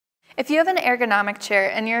If you have an ergonomic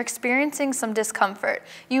chair and you're experiencing some discomfort,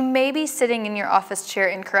 you may be sitting in your office chair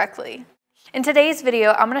incorrectly. In today's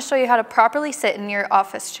video, I'm going to show you how to properly sit in your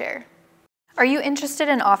office chair. Are you interested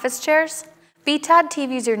in office chairs? BTAD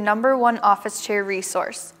TV is your #1 office chair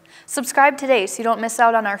resource. Subscribe today so you don't miss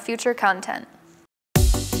out on our future content.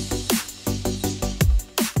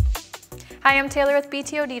 Hi, I'm Taylor with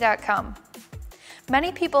BTOD.com.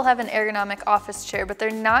 Many people have an ergonomic office chair, but they're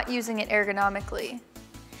not using it ergonomically.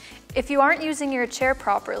 If you aren't using your chair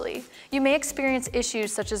properly, you may experience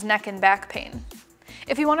issues such as neck and back pain.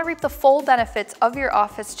 If you want to reap the full benefits of your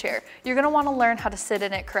office chair, you're going to want to learn how to sit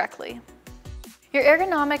in it correctly. Your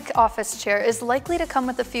ergonomic office chair is likely to come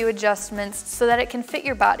with a few adjustments so that it can fit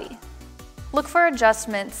your body. Look for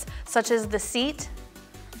adjustments such as the seat,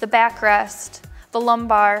 the backrest, the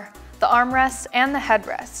lumbar, the armrest, and the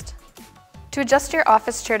headrest. To adjust your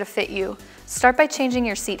office chair to fit you, start by changing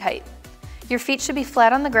your seat height. Your feet should be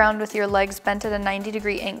flat on the ground with your legs bent at a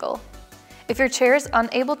 90-degree angle. If your chair is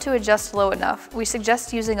unable to adjust low enough, we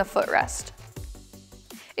suggest using a footrest.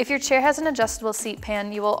 If your chair has an adjustable seat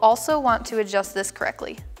pan, you will also want to adjust this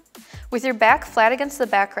correctly. With your back flat against the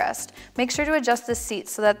backrest, make sure to adjust the seat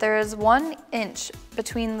so that there is 1 inch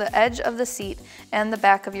between the edge of the seat and the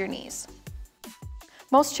back of your knees.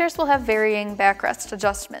 Most chairs will have varying backrest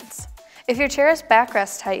adjustments. If your chair is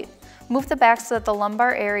backrest height, move the back so that the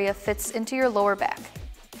lumbar area fits into your lower back.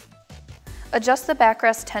 Adjust the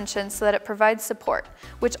backrest tension so that it provides support,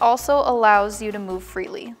 which also allows you to move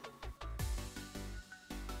freely.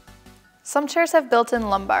 Some chairs have built-in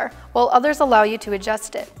lumbar, while others allow you to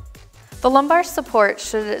adjust it. The lumbar support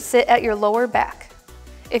should sit at your lower back.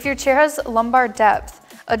 If your chair has lumbar depth,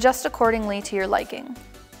 adjust accordingly to your liking.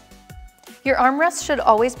 Your armrests should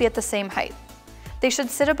always be at the same height. They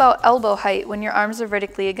should sit about elbow height when your arms are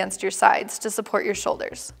vertically against your sides to support your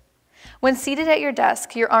shoulders. When seated at your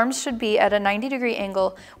desk, your arms should be at a 90-degree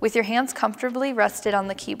angle with your hands comfortably rested on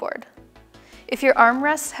the keyboard. If your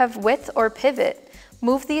armrests have width or pivot,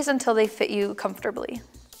 move these until they fit you comfortably.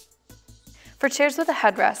 For chairs with a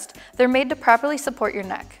headrest, they're made to properly support your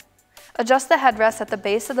neck. Adjust the headrest at the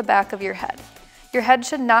base of the back of your head. Your head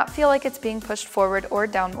should not feel like it's being pushed forward or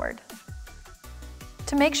downward.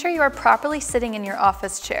 To make sure you are properly sitting in your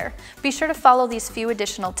office chair, be sure to follow these few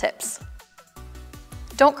additional tips.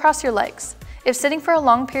 Don't cross your legs. If sitting for a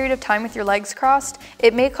long period of time with your legs crossed,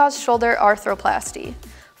 it may cause shoulder arthroplasty,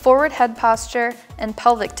 forward head posture, and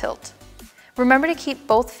pelvic tilt. Remember to keep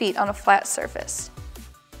both feet on a flat surface.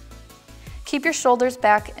 Keep your shoulders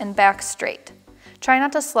back and back straight. Try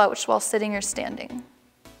not to slouch while sitting or standing.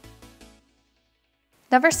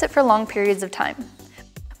 Never sit for long periods of time.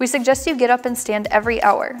 We suggest you get up and stand every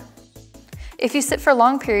hour. If you sit for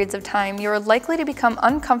long periods of time, you are likely to become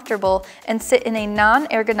uncomfortable and sit in a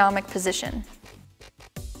non-ergonomic position.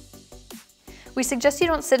 We suggest you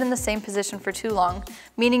don't sit in the same position for too long,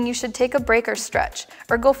 meaning you should take a break or stretch,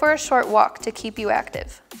 or go for a short walk to keep you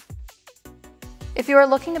active. If you are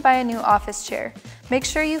looking to buy a new office chair, make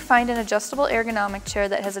sure you find an adjustable ergonomic chair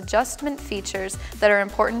that has adjustment features that are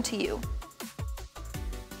important to you.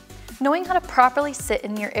 Knowing how to properly sit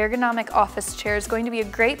in your ergonomic office chair is going to be a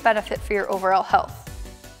great benefit for your overall health.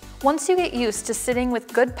 Once you get used to sitting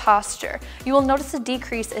with good posture, you will notice a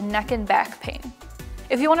decrease in neck and back pain.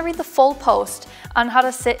 If you want to read the full post on how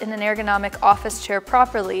to sit in an ergonomic office chair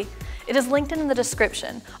properly, it is linked in the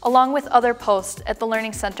description, along with other posts at the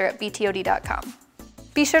Learning Center at BTOD.com.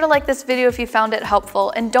 Be sure to like this video if you found it helpful,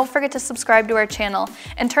 and don't forget to subscribe to our channel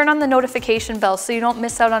and turn on the notification bell so you don't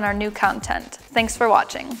miss out on our new content. Thanks for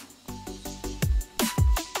watching.